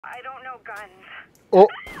I don't know guns. Oh.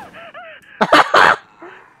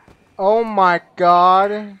 Oh my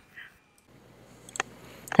god.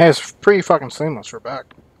 Hey, it's pretty fucking seamless. We're back.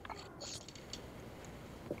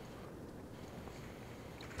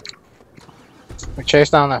 We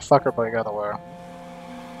chased down that fucker, but he got away.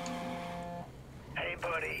 Hey,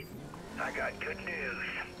 buddy. I got good news.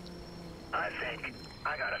 I think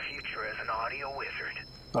I got a future as an audio wizard.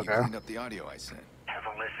 Okay. You cleaned up the audio I sent. Have a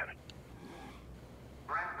listen.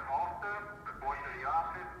 Brent Ulster, report to the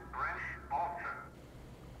office. Brent Ulster.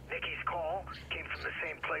 Nicky's call came from the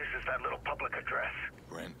same place as that little public address.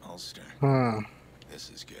 Brent Ulster. This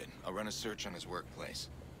is good. I'll run a search on his workplace.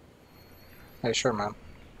 Hey, sure, man.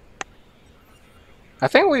 I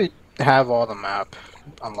think we have all the map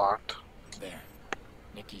unlocked. There.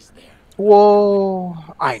 Nicky's there. Whoa!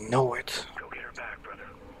 I know it. Go get her back, brother.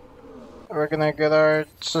 We're gonna get our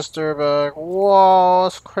sister back. Whoa,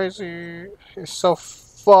 that's crazy. He's so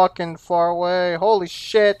fucking far away. Holy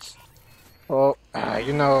shit! Well,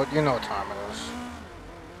 you know what time it is.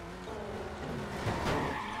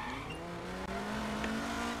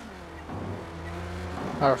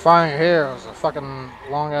 We're finally here. It was a fucking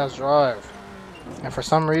long ass drive, and for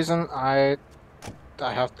some reason I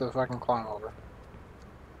have to fucking climb over.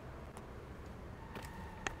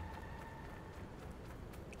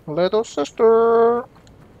 Little sister.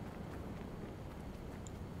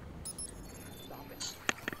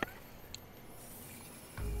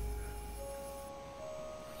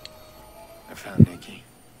 I found Nicky.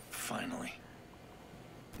 Finally.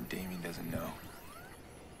 And Damien doesn't know.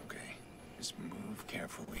 Okay, just move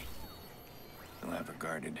carefully. He'll have her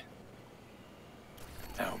guarded.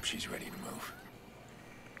 I hope she's ready to move.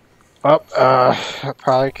 Oh, I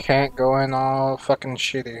probably can't go in all fucking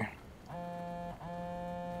shitty.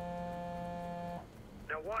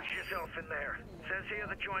 Now watch yourself in there. Says here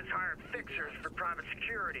the joint's hired fixers for private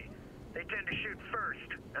security. They tend to shoot first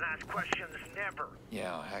and ask questions never.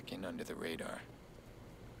 Yeah, I'll hack in under the radar.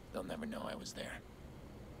 They'll never know I was there.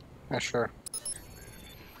 Yeah, sure.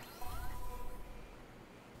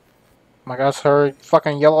 My guy's her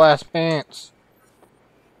fucking yellow ass pants.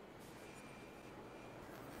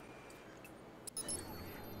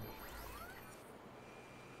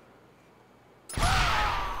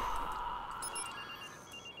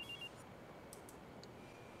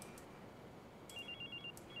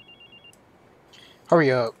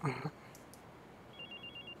 Hurry up.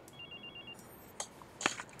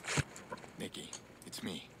 Nicky, it's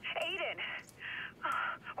me. Aiden!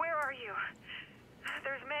 Where are you?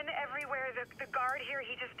 There's men everywhere. The guard here,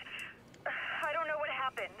 he just... I don't know what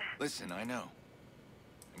happened. Listen, I know.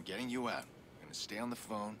 I'm getting you out. I'm gonna stay on the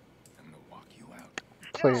phone. I'm gonna walk you out.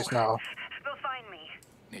 Please, no. They'll find me.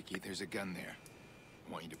 Nicky, there's a gun there. I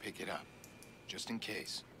want you to pick it up. Just in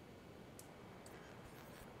case.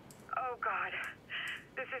 Oh, God.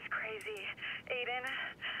 This is crazy. Aiden,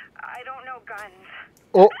 I don't know guns.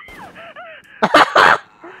 Oh.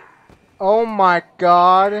 Oh my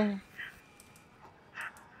god. I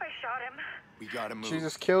shot him. We gotta move. She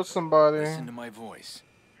just killed somebody. Listen to my voice.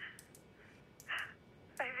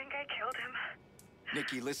 I think I killed him.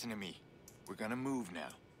 Nicky, listen to me. We're gonna move now.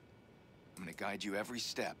 I'm gonna guide you every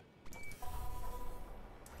step.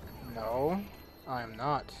 No, I am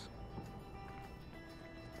not.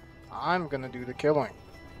 I'm gonna do the killing.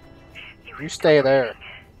 You stay there.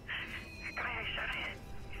 The guy I shot,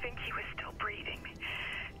 I think he was still breathing.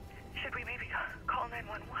 Should we maybe call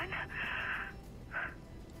 911?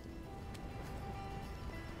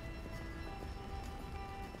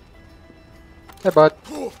 Hey, bud.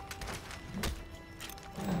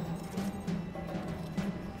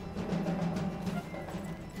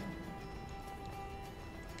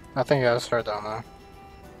 I think I just heard down there.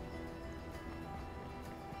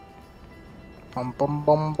 Bum bum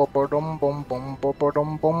bum bum bum bum bum bum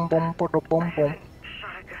bum bum bum bum bum. Shot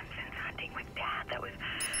a gun since hunting with Dad. That was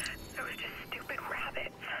just stupid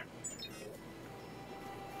rabbits.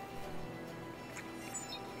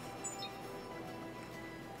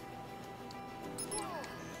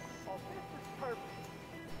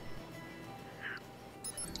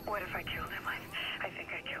 What if I killed him? I think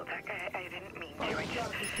I killed that guy. I didn't mean to.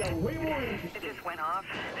 It just went off.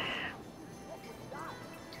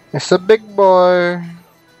 It's a big boy.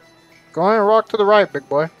 Go ahead and rock to the right, big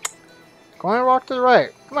boy. Go ahead and rock to the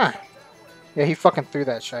right. Come on. Yeah, he fucking threw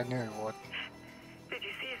that shit. I knew he would. Did you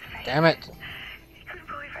see his face? Damn it. He couldn't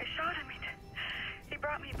believe I shot him. He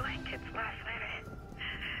brought me blankets last night.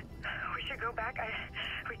 We should go back.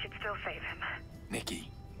 We could still save him.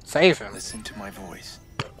 Nicky, Save him. listen to my voice.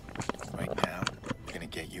 Right now, I'm gonna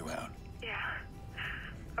get you out. Yeah.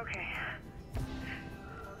 Okay.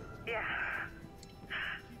 Yeah.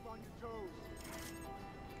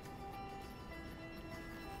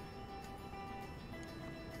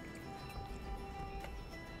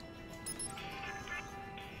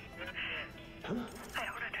 I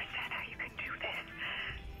don't understand how you can do this.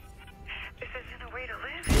 This isn't a way to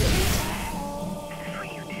live. This is what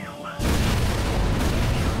you do.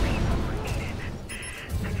 Kill people, Aiden.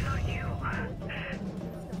 That's not you.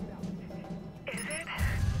 Is it?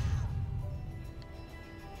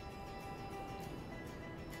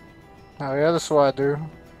 Oh yeah, that's what I do.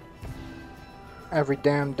 Every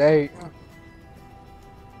damn day.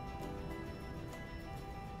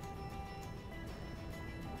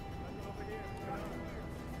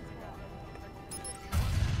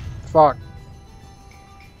 Fuck.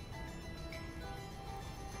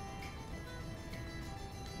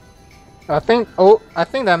 I think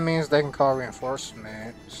that means they can call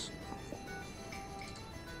reinforcements.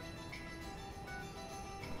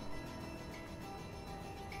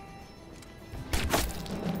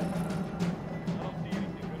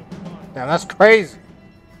 Damn, that's crazy.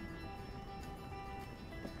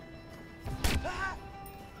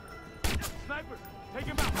 Sniper, take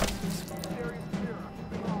him out.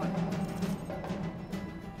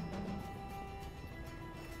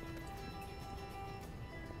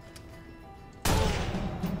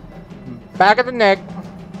 Back of the neck.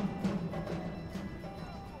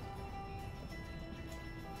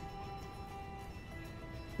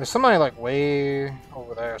 There's somebody like way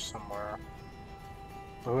over there somewhere.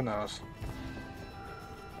 But who knows?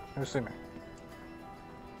 Who see me?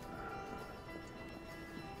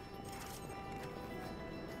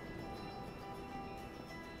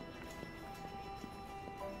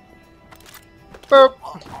 Boop!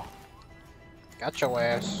 Got your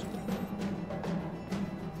ass.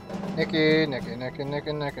 Nicky, Nicky, Nicky,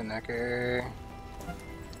 Nicky, Nicky, Nicky.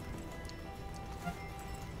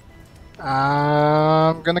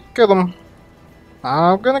 I'm gonna kill him.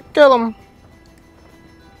 I'm gonna kill him.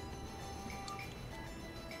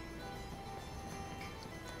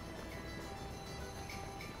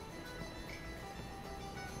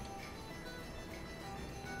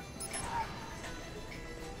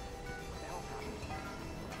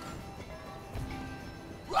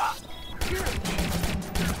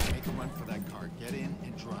 Make a run for that car. Get in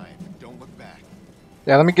and drive. Don't look back.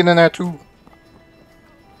 Yeah, let me get in there too.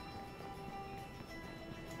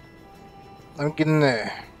 Let me get in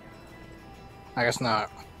there. I guess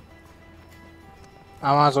not.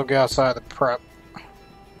 I might as well get outside the prep.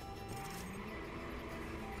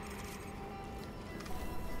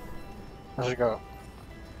 Where'd she go?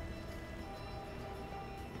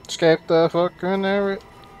 Escape the fucking area.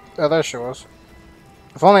 Oh, there she was.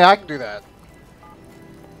 If only I could do that.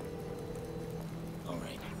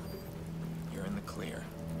 Alright. You're in the clear.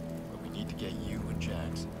 But we need to get you and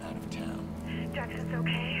Jax out of town. Jackson's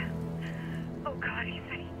okay? Oh God, he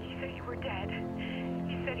said you were dead.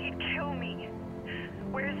 He said he'd kill me.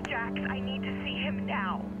 Where's Jax? I need to see him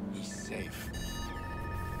now. He's safe.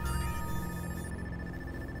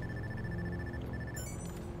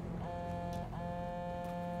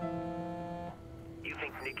 You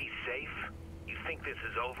think Nicky's safe? You think this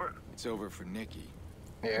is over? It's over for Nicky.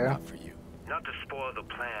 Yeah. Not for you. Not to spoil the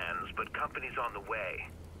plans, but company's on the way.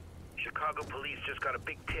 Chicago police just got a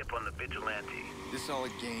big tip on the vigilante. This all a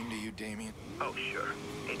game to you, Damien? Oh, sure.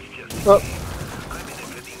 It's just a Oh. game. I'm in it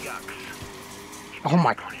for the yucks. Oh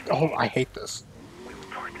my. Oh, I hate this. We were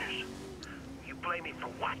partners. You blame me for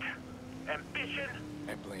what? Ambition?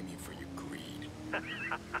 I blame you for your greed.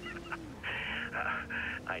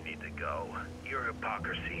 I need to go. Your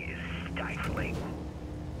hypocrisy is stifling.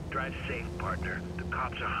 Drive safe, partner. The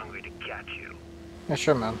cops are hungry to catch you. Yeah,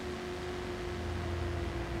 sure, man.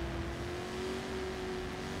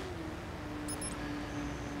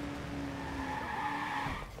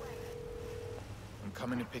 I'm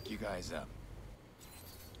coming to pick you guys up.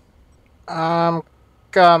 I'm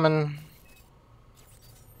coming.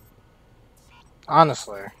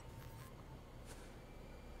 Honestly.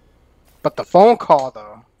 But the phone call,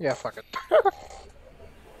 though. Yeah, fuck it.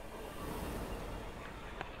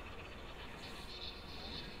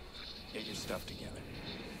 Get your stuff together.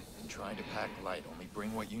 And try to pack light. Only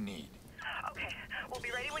bring what you need. Okay, we'll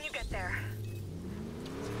be ready when you get there.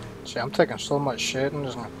 See, I'm taking so much shit. I'm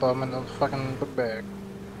just gonna throw them in the fucking book bag.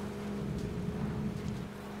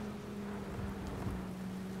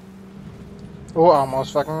 Oh, I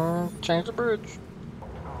almost fucking changed the bridge.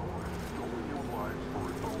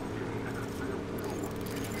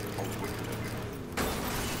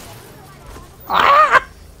 Ah!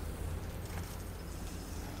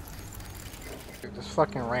 Dude, this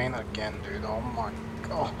fucking rain again, dude. Oh my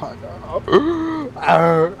god.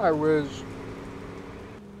 I wish.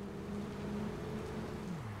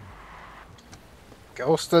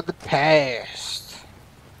 Ghost of the past.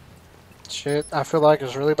 Shit, I feel like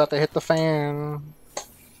it's really about to hit the fan.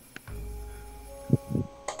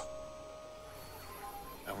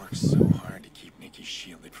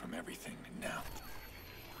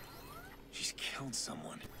 killed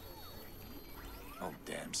someone. Oh,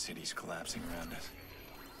 damn city's collapsing around us.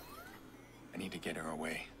 I need to get her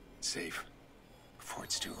away, safe, before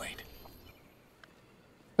it's too late.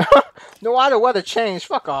 No matter what the change,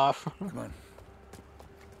 fuck off. Come on.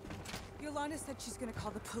 Yolanda said she's gonna call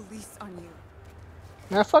the police on you.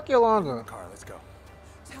 Now fuck Yolanda. Car, let's go.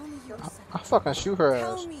 Tell me you're second. I'll fucking shoot her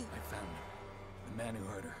Tell ass. me. I found the man who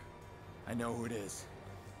hurt her. I know who it is.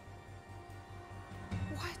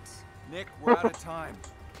 What? Nick, we're out of time.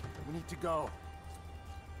 We need to go.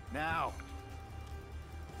 Now.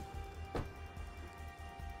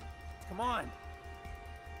 Come on.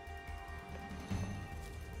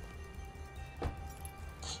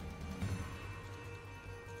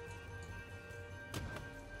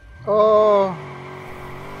 Oh.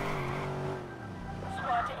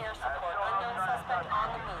 Squad to air support. Unknown suspect on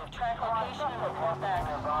the move. Track location and report back.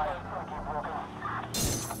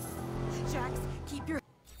 Jax, keep your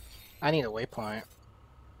I need a waypoint.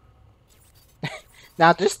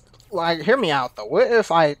 Now just like hear me out though. What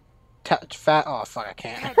if I touch fat? Oh fuck, I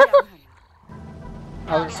can't. head down,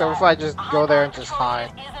 honey. So if I just go there and just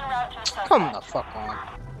hide. Is en route to a suspect. Come the fuck on.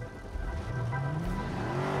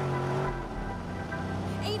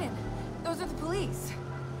 Aiden, those are the police.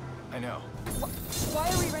 I know. Why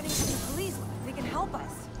are we running from the police? They can help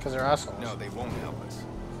us. Because they're assholes. No, they won't help us.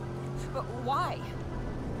 But why?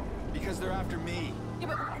 Because they're after me. Yeah,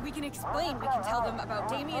 but we can explain. We can tell them about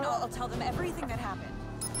Damien. I'll tell them everything that happened.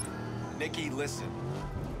 Nicky, listen.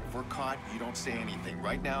 If we're caught, you don't say anything.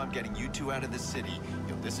 Right now, I'm getting you two out of the city.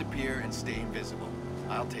 You'll disappear and stay invisible.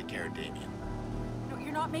 I'll take care of Damien. No,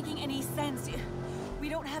 you're not making any sense. We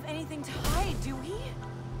don't have anything to hide, do we?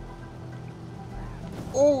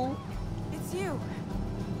 Oh. It's you.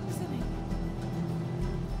 Isn't it?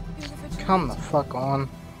 You're the vigilante. Come the fuck on.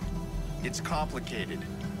 It's complicated.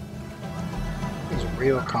 It's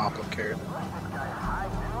real complicated.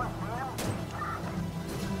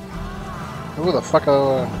 Who the fuck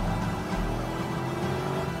are...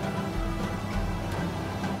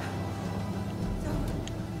 So,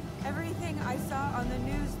 everything I saw on the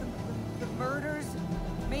news, the murders,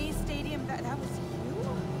 Mays Stadium, that was you?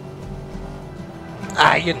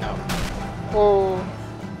 Ah, you know. Oh.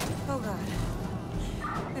 Oh God.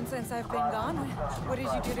 And since I've been gone, what did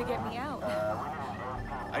you do to get me out?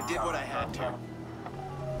 I did what I had to.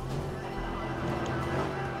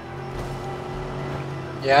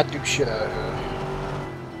 Yeah, I do shit out of here.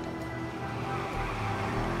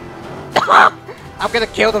 I'm gonna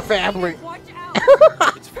kill the family. Watch out!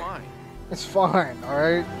 It's fine. It's fine,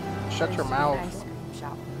 alright? Shut your mouth. Ice cream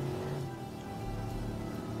shop.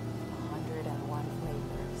 101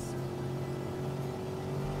 flavors.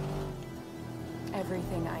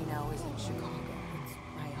 Everything I know is in Chicago. It's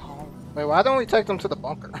my home. Wait, why don't we take them to the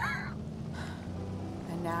bunker?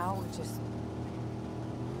 And now we just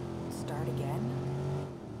start again?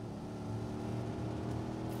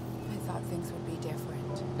 I thought things would be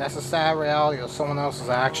different. That's a sad reality of someone else's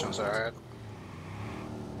actions, alright?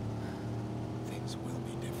 Things will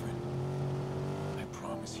be different. I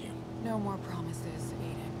promise you. No more promises,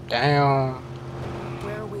 Aiden. Damn.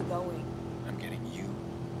 Where are we going? I'm getting you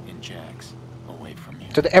and Jax away from you.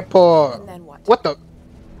 To the airport. And then what? What the?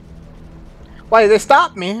 Why did they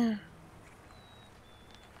stop me?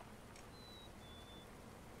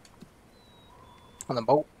 On the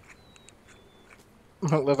boat.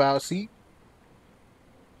 Live out of sea.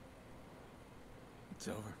 It's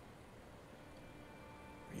over.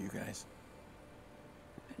 For you guys.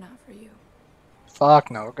 But not for you. Fuck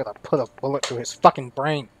no, we're gonna put a bullet through his fucking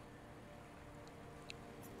brain.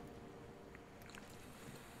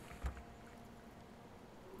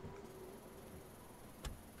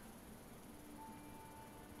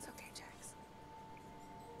 It's okay, Jax.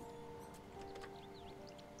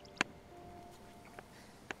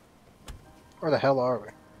 Where the hell are we?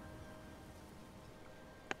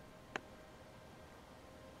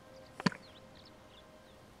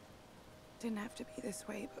 Didn't have to be this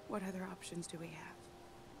way, but what other options do we have?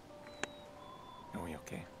 Are we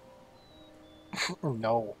okay?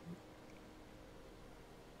 No.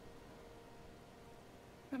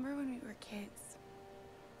 Remember when we were kids?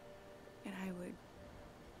 And I would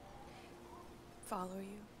follow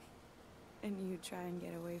you, and you'd try and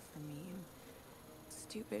get away from me, and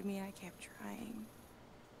stupid me, I kept trying.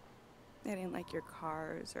 I didn't like your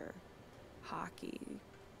cars or hockey,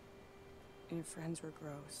 and your friends were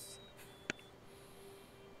gross.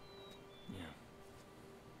 Yeah.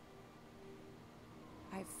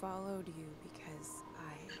 I followed you because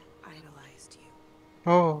I idolized you,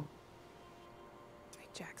 Oh.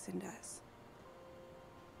 like Jackson does.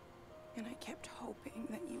 And I kept hoping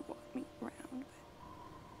that you want me around,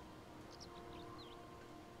 but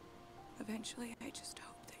Eventually, I just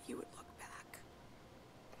hoped that you would look back.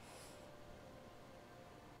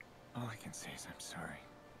 All I can say is I'm sorry.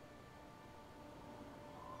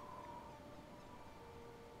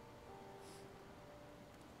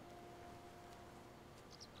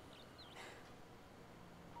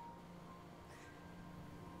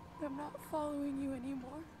 I'm not following you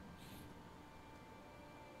anymore.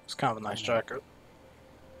 It's kind of a nice jacket.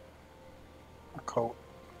 A coat.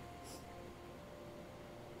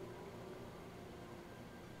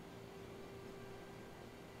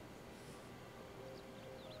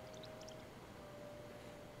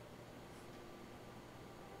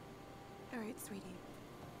 All right, sweetie.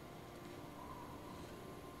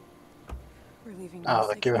 We're leaving. Oh,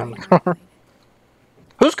 this they give him the secure car. plane.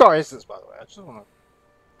 Whose car is this, by the way? I just want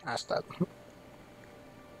to ask that.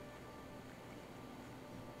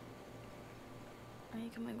 Are you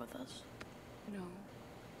coming with us? No.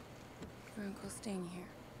 Your uncle's staying here.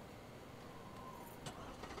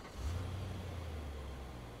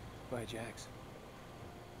 Bye, Jax.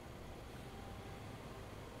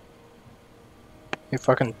 He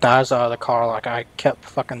fucking dives out of the car like I kept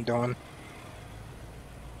fucking doing.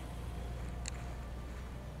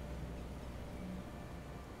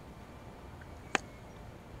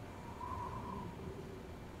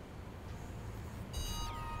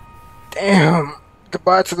 Damn.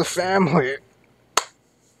 Goodbye to the family.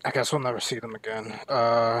 I guess we'll never see them again.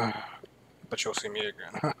 But you'll see me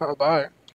again. Bye.